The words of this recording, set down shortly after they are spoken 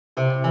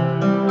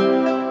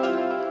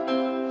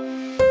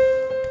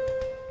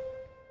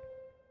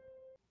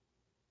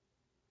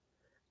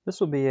This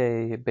will be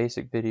a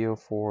basic video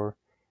for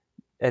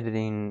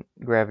editing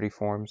Gravity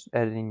forms,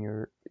 editing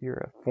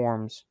your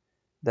forms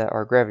that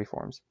are Gravity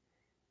forms.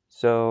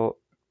 So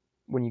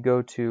when you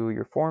go to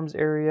your forms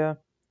area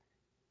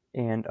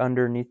and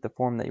underneath the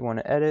form that you want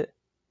to edit,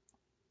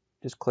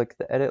 just click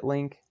the edit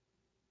link,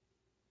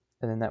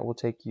 and then that will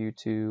take you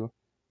to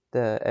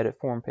the edit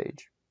form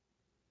page.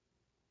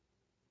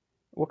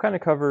 We'll kind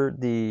of cover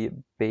the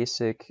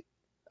basic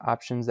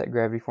options that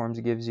Gravity Forms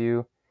gives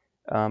you,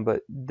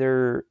 but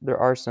there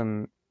are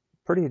some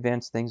pretty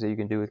advanced things that you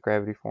can do with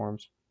Gravity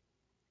Forms.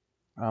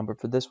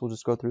 But for this, we'll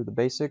just go through the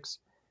basics,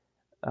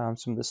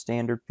 some of the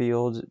standard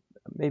fields,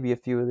 maybe a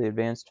few of the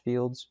advanced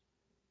fields.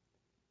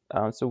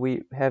 So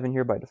we have in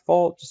here by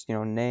default just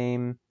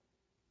name,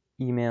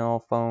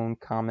 email, phone,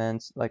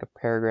 comments, like a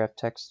paragraph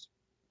text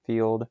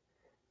field.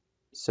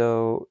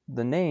 So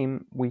the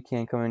name, we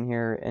can come in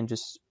here and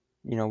just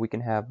we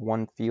can have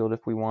one field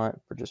if we want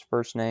for just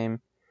first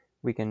name.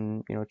 We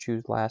can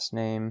choose last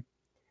name,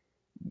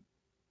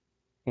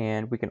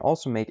 and we can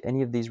also make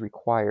any of these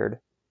required.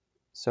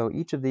 So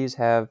each of these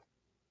have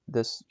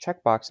this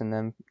checkbox in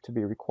them to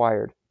be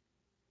required,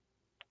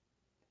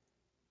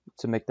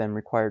 to make them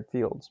required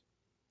fields.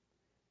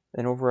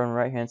 Then over on the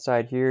right hand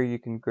side here, you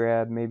can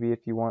grab maybe if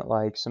you want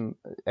like some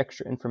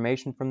extra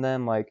information from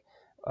them, like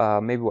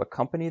maybe what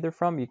company they're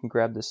from. You can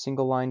grab the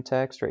single line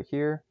text right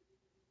here.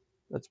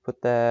 Let's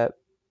put that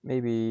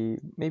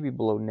maybe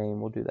below name.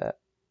 We'll do that.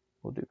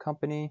 We'll do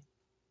company.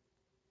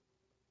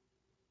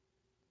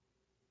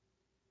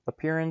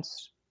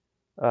 Appearance.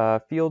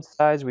 Field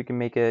size, we can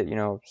make it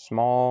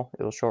small.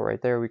 It'll show it right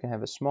there. We can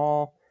have a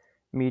small,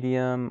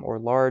 medium, or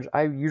large.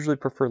 I usually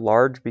prefer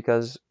large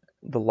because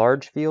the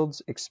large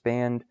fields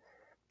expand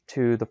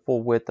to the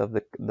full width of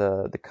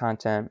the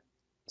content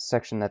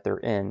section that they're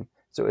in.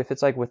 So if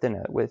it's like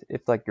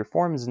if like your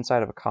form is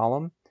inside of a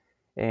column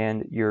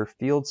and your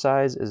field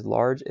size is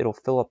large, it'll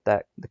fill up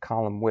the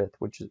column width,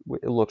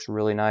 it looks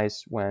really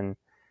nice when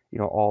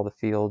all the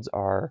fields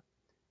are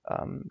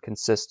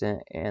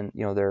consistent and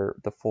they're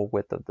the full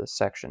width of the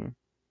section.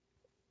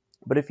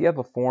 But if you have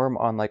a form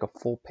on like a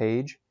full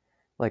page,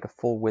 like a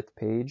full width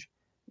page,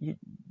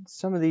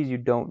 some of these you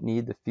don't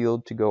need the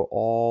field to go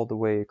all the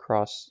way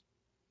across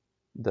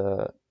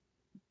the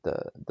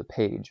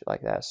page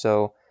like that.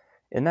 So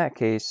in that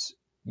case,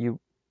 you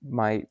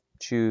might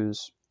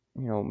choose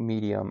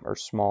medium or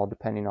small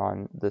depending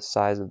on the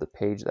size of the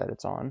page that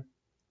it's on.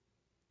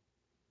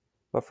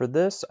 But for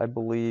this, I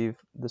believe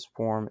this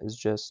form is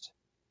just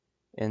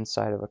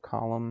inside of a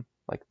column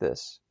like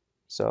this.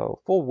 So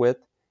full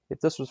width,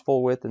 if this was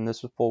full width and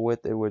this was full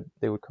width, they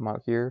would come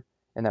out here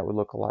and that would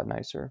look a lot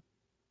nicer.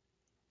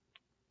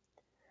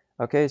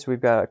 Okay, so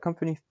we've got a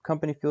company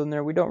field in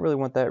there. We don't really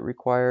want that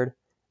required.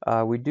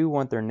 We do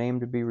want their name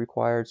to be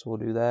required, so we'll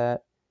do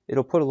that.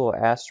 It'll put a little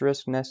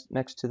asterisk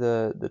next to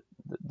the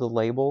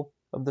label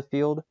of the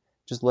field,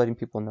 just letting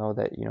people know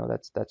that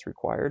that's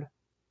required.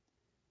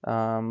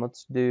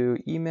 Let's do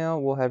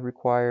email. We'll have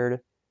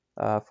required.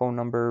 Phone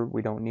number,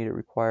 we don't need it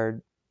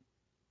required,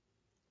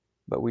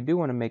 but we do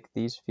want to make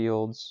these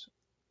fields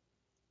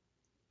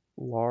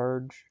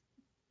large.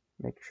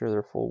 Make sure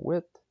they're full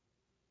width.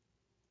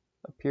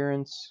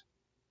 Appearance,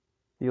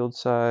 field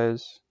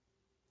size,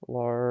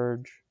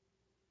 large.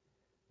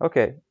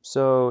 Okay,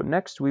 so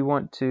next we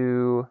want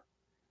to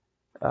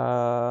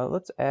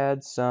let's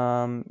add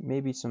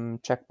maybe some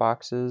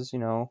checkboxes.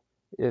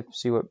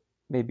 See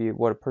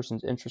what a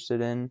person's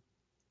interested in.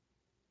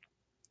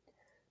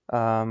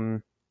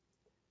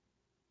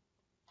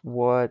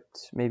 What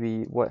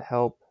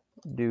help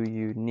do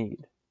you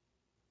need?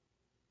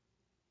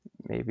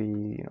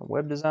 Maybe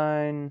web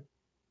design,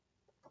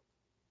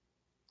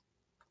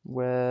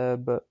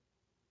 maybe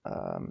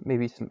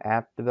some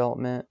app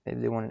development.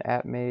 Maybe they want an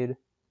app made,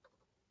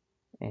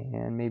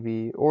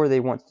 and or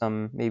they want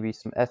some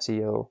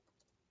SEO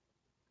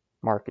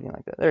marketing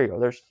like that. There you go.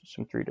 There's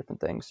 3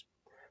 different things.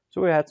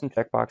 So we had some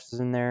checkboxes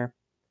in there.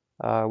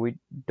 We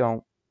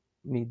don't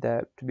need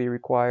that to be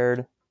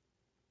required.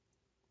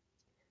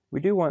 We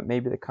do want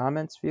maybe the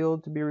comments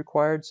field to be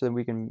required so that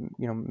we can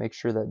make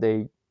sure that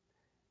they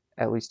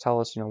at least tell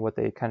us what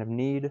they kind of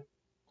need.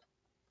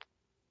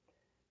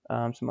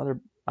 Some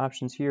other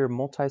options here: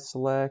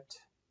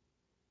 multi-select,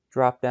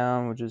 drop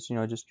down, which is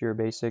just your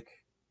basic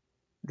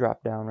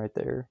drop down right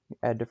there.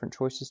 Add different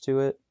choices to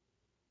it.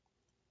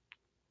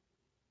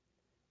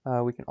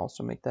 We can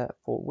also make that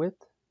full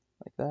width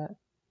like that.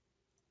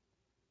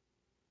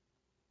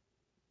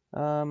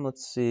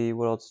 Let's see,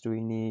 what else do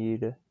we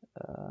need?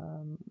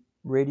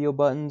 Radio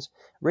buttons.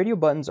 Radio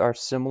buttons are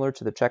similar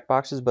to the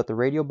checkboxes, but the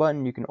radio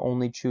button, you can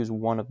only choose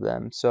one of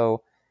them.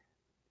 So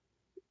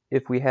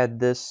if we had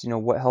this,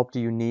 what help do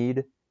you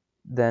need?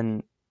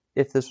 Then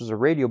if this was a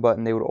radio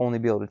button, they would only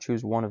be able to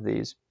choose one of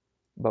these.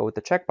 But with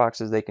the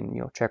checkboxes, they can,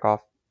 check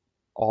off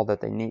all that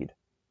they need.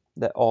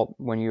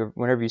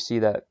 Whenever you see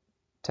that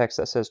text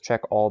that says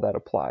check all that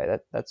apply,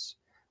 that's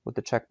what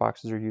the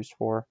checkboxes are used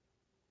for.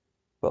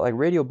 But like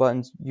radio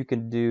buttons, you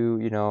can do,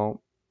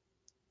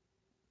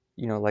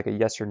 like a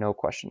yes or no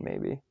question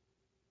maybe.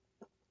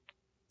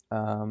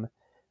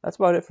 That's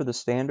about it for the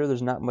standard.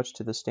 There's not much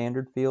to the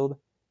standard field.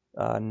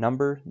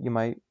 Number, you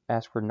might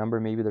ask for a number,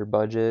 maybe their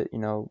budget,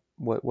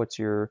 what's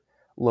your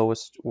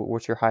lowest,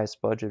 what's your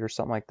highest budget or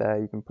something like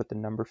that. You can put the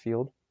number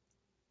field.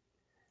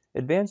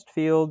 Advanced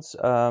fields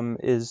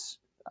is,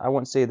 I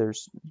wouldn't say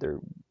they're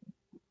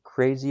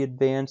crazy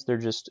advanced. They're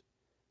just,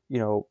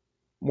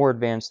 more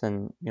advanced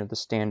than, the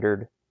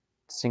standard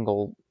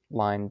single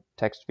line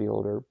text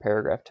field or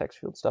paragraph text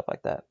field, stuff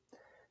like that.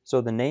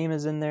 So the name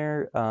is in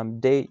there.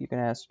 Date, you can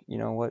ask, you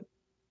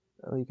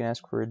can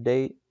ask for a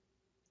date.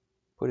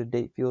 Put a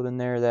date field in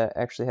there that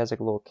actually has like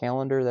a little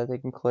calendar that they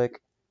can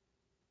click.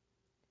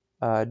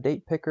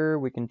 Date picker,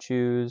 we can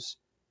choose,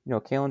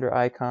 calendar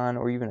icon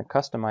or even a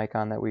custom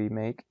icon that we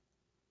make.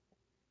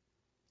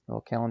 A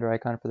little calendar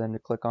icon for them to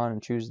click on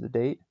and choose the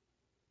date.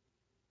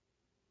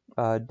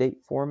 Date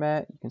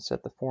format, you can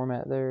set the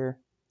format there.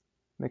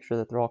 Make sure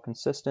that they're all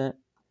consistent.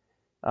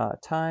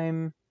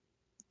 Time,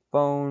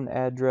 phone,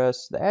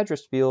 address. The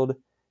address field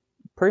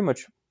pretty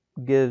much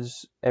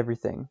gives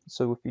everything.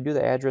 So if you do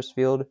the address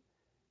field,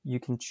 you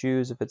can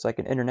choose if it's like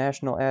an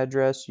international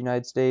address,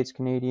 United States,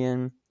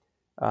 Canadian.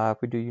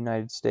 If we do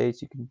United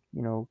States, you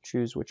can,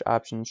 choose which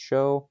options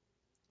show.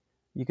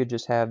 You could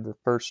just have the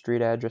first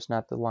street address,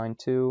 not the line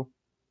 2.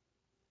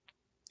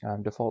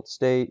 Default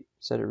state,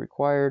 set it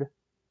required.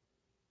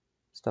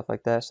 Stuff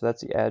like that. So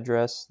that's the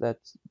address. That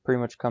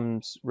pretty much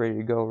comes ready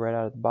to go right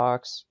out of the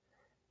box.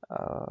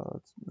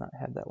 Let's not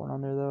have that one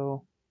on there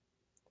though.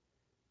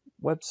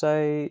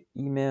 Website,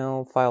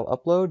 email, file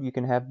upload. You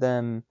can have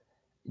them,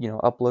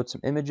 upload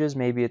some images.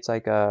 Maybe it's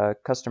like a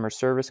customer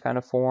service kind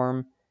of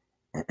form,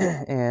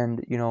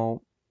 and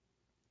you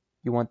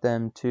want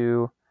them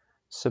to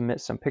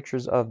submit some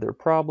pictures of their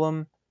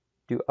problem.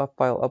 Do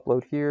file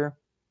upload here,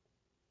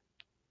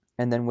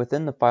 and then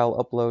within the file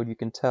upload, you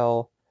can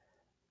tell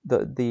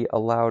the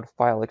allowed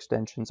file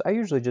extensions. I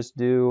usually just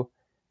do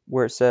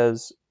where it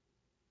says,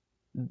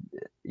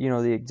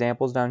 the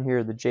examples down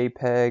here, the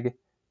JPEG,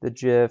 the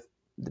GIF,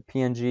 the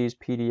PNGs,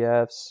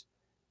 PDFs.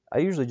 I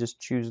usually just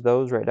choose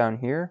those right down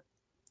here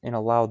and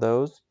allow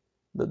those.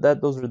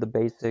 Those are the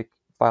basic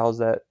files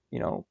that,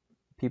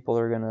 people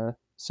are going to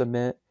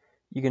submit.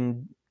 You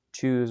can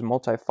choose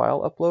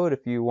multi-file upload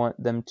if you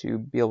want them to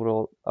be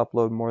able to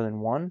upload more than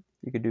one.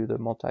 You could do the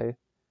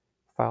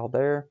multi-file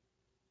there.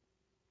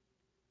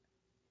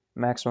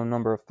 Maximum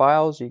number of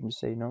files, you can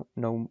say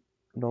no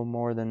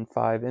more than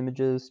 5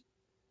 images.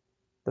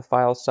 The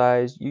file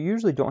size, you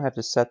usually don't have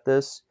to set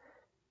this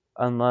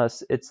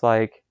unless it's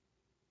like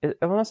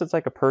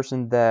a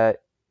person that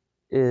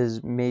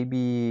is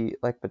maybe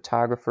like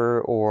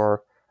photographer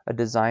or a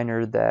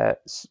designer that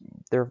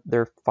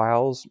their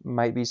files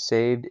might be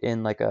saved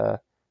in like a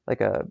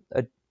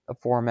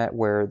format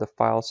where the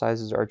file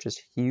sizes are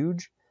just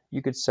huge.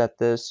 You could set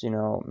this,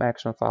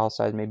 maximum file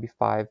size maybe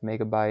 5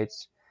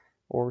 megabytes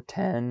or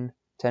 10.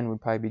 10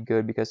 would probably be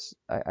good because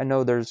I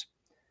know there's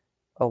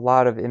a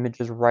lot of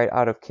images right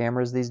out of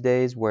cameras these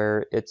days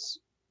where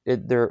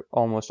they're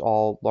almost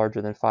all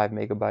larger than 5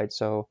 megabytes,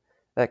 so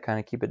that kind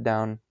of keep it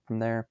down from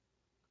there.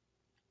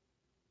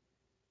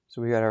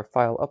 So we got our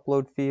file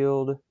upload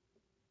field,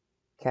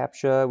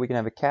 CAPTCHA. We can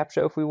have a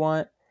CAPTCHA if we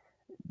want.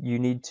 You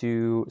need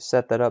to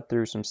set that up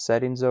through some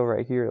settings though.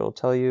 Right here it'll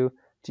tell you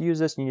to use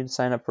this. You need to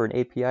sign up for an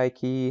API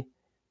key,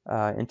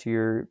 into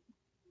your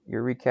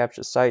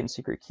reCAPTCHA site and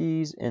secret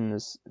keys in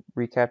this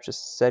reCAPTCHA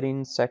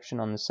settings section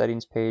on the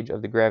settings page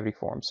of the Gravity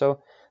form.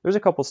 So there's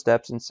a couple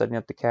steps in setting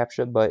up the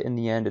CAPTCHA, but in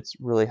the end it's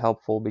really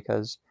helpful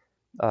because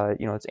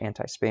it's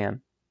anti-spam.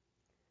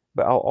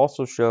 But I'll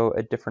also show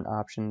a different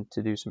option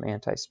to do some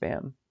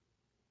anti-spam.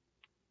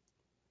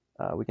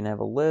 We can have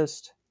a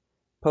list,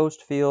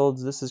 post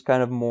fields. This is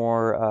kind of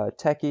more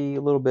techy,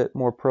 a little bit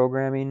more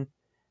programming.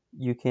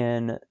 You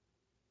can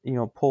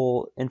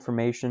pull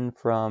information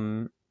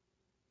from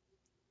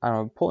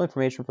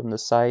the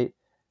site.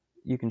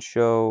 You can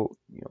show,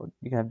 you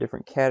can have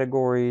different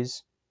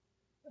categories,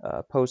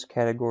 post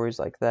categories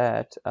like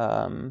that.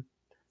 I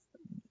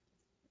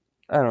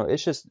don't know.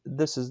 It's just,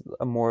 this is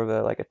more of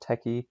a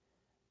techie,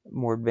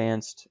 more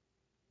advanced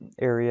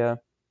area.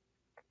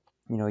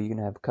 You can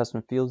have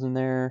custom fields in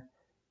there,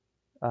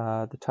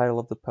 the title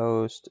of the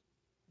post,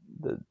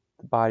 the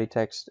body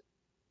text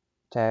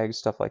tags,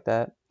 stuff like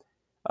that.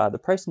 The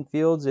pricing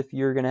fields, if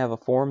you're going to have a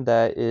form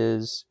that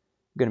is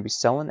going to be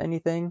selling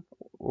anything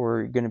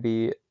or going to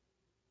be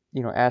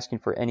asking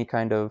for any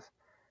kind of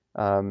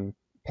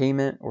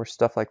payment or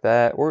stuff like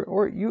that,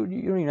 or you don't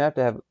even have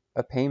to have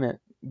a payment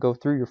go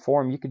through your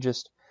form. You could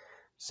just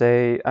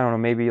say, I don't know,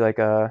 maybe like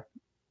a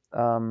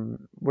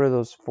what are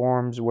those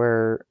forms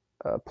where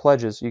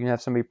pledges, you can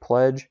have somebody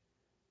pledge,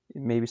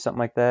 maybe something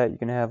like that. You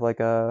can have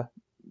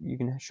you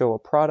can show a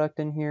product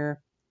in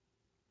here,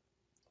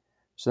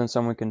 so then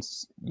someone can,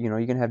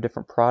 you can have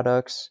different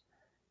products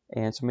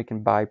and somebody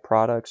can buy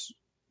products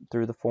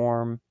through the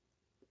form.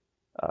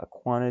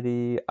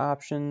 Quantity,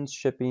 options,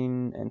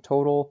 shipping, and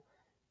total.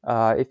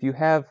 If you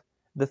have,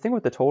 the thing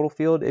with the total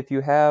field, if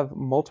you have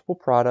multiple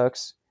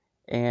products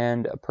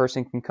and a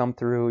person can come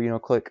through,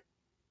 click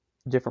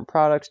different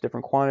products,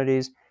 different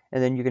quantities,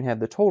 and then you can have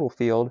the total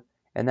field,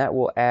 and that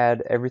will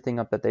add everything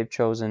up that they've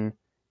chosen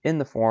in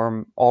the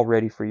form all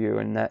ready for you,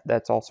 and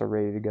that's also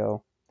ready to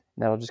go.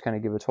 And that'll just kind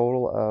of give a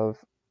total of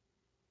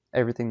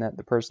everything that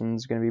the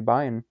person's going to be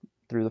buying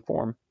through the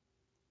form.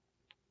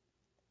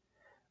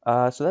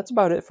 So that's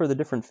about it for the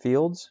different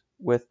fields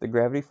with the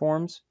gravity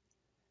forms.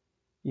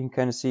 You can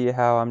kind of see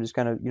how I'm just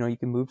kind of, you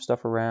can move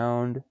stuff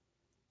around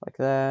like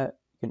that.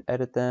 You can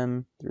edit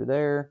them through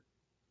there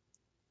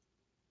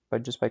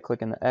just by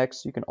clicking the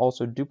X. You can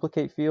also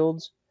duplicate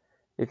fields.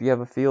 If you have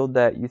a field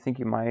that you think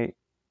you might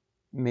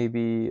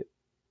maybe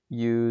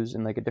use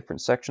in like a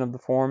different section of the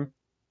form,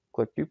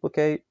 click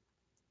duplicate.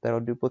 That'll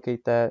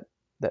duplicate that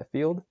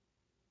field.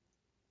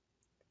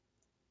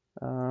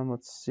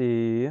 Let's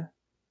see.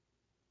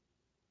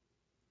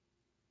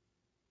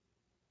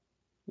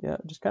 Yeah,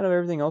 just kind of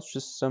everything else,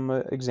 just some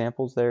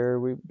examples there.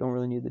 We don't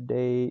really need the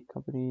date,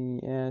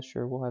 company, yeah,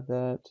 sure, we'll have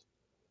that.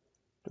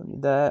 Don't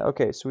need that.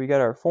 Okay, so we got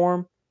our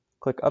form.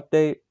 Click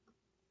update.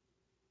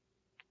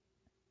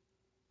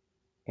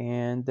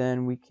 And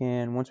then we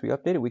can, once we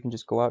update it, we can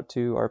just go out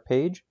to our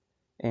page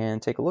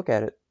and take a look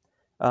at it.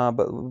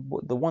 But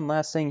the one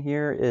last thing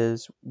here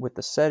is with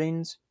the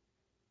settings,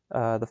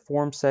 the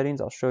form settings,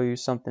 I'll show you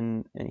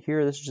something in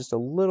here. This is just a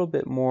little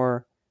bit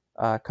more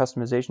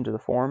customization to the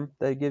form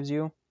that it gives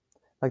you.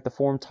 Like the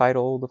form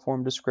title, the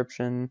form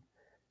description.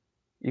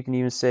 You can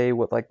even say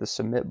what like the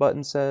submit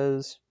button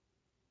says.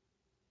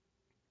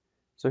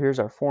 So here's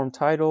our form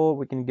title.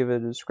 We can give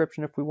it a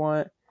description if we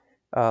want.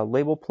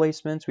 Label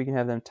placements, we can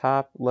have them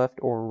top, left,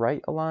 or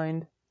right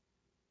aligned.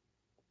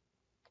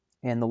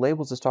 And the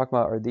labels it's talking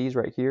about are these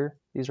right here.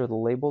 These are the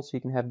labels. So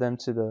you can have them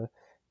to the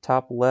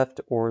top, left,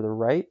 or the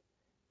right,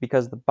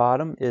 because the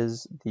bottom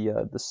is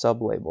the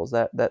sub labels.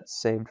 That's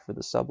saved for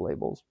the sub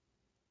labels.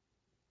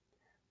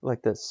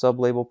 Like the sub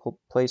label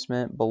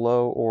placement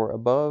below or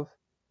above.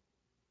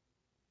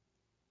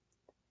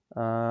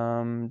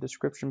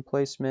 Description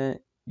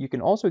placement. You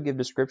can also give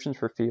descriptions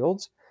for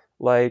fields,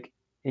 like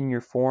in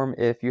your form.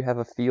 If you have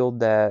a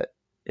field that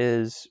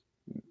there's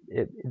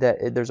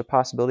a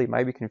possibility it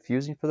might be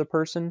confusing for the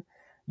person,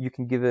 you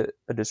can give it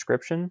a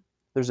description.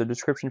 There's a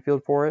description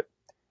field for it,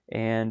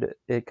 and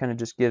it kind of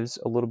just gives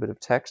a little bit of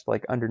text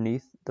like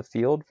underneath the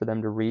field for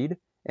them to read,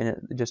 and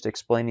just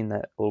explaining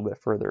that a little bit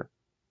further.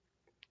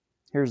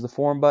 Here's the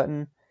form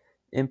button.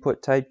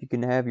 Input type, you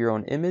can have your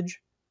own image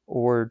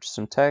or just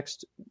some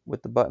text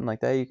with the button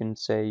like that. You can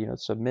say,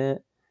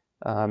 submit,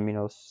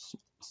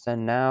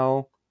 send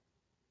now,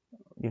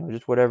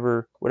 just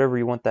whatever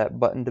you want that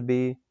button to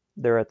be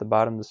there at the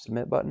bottom, the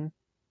submit button.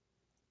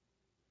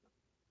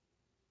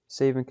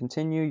 Save and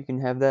continue, you can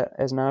have that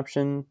as an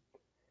option.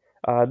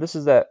 This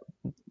is that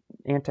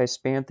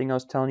anti-spam thing I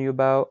was telling you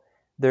about.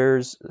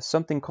 There's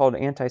something called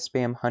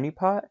anti-spam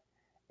honeypot,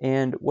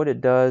 and what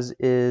it does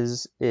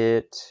is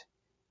it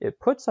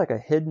puts like a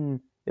hidden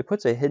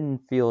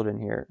field in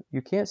here.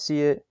 You can't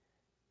see it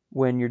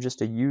when you're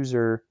just a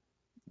user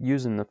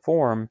using the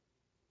form,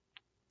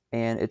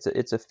 and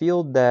it's a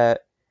field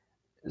that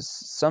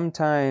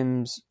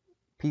sometimes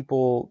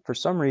people for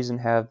some reason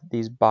have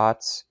these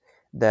bots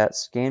that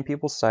scan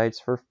people's sites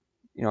for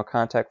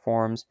contact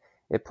forms.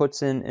 It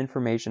puts in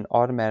information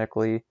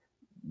automatically.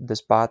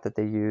 This bot that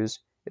they use,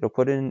 it'll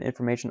put in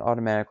information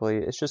automatically.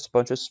 It's just a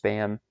bunch of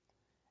spam,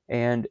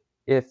 and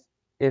if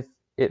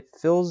it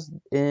fills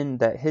in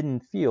that hidden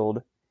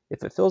field,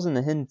 if it fills in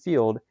the hidden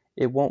field,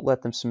 it won't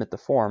let them submit the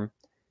form.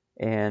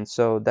 And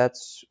so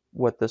that's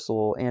what this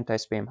little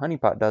anti-spam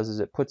honeypot does, is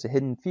it puts a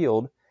hidden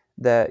field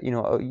that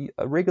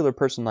a regular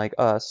person like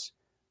us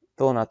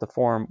filling out the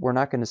form, we're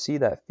not going to see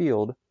that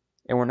field,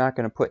 and we're not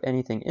going to put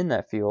anything in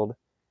that field,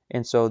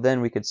 and so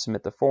then we could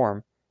submit the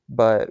form.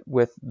 But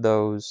with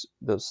those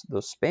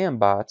spam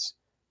bots,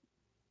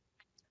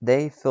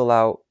 they fill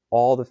out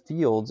all the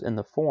fields in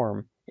the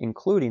form,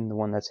 including the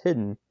one that's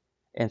hidden,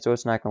 and so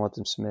it's not going to let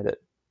them submit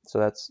it. So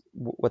that's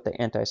what the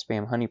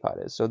anti-spam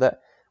honeypot is. So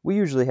that we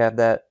usually have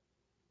that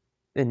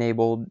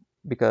enabled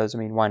because,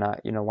 why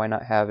not? Why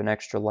not have an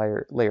extra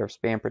layer of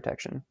spam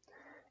protection?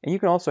 And you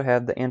can also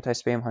have the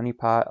anti-spam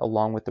honeypot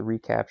along with the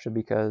reCAPTCHA,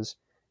 because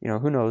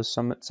who knows,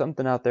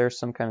 something out there,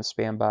 some kind of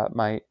spam bot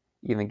might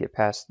even get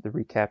past the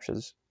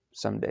reCAPTCHAs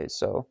some days.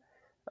 So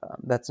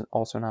that's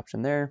also an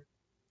option there.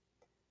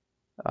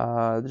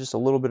 Just a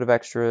little bit of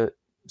extra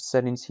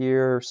settings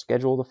here.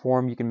 Schedule the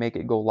form. You can make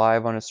it go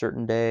live on a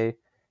certain day.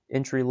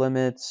 Entry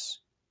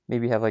limits.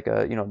 Maybe have like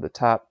the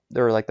top,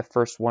 or like the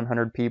first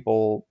 100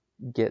 people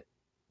get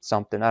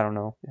something. I don't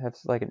know. Have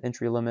like an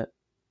entry limit.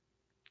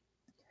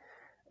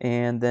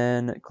 And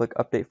then click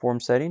update form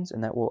settings,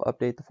 and that will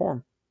update the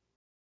form.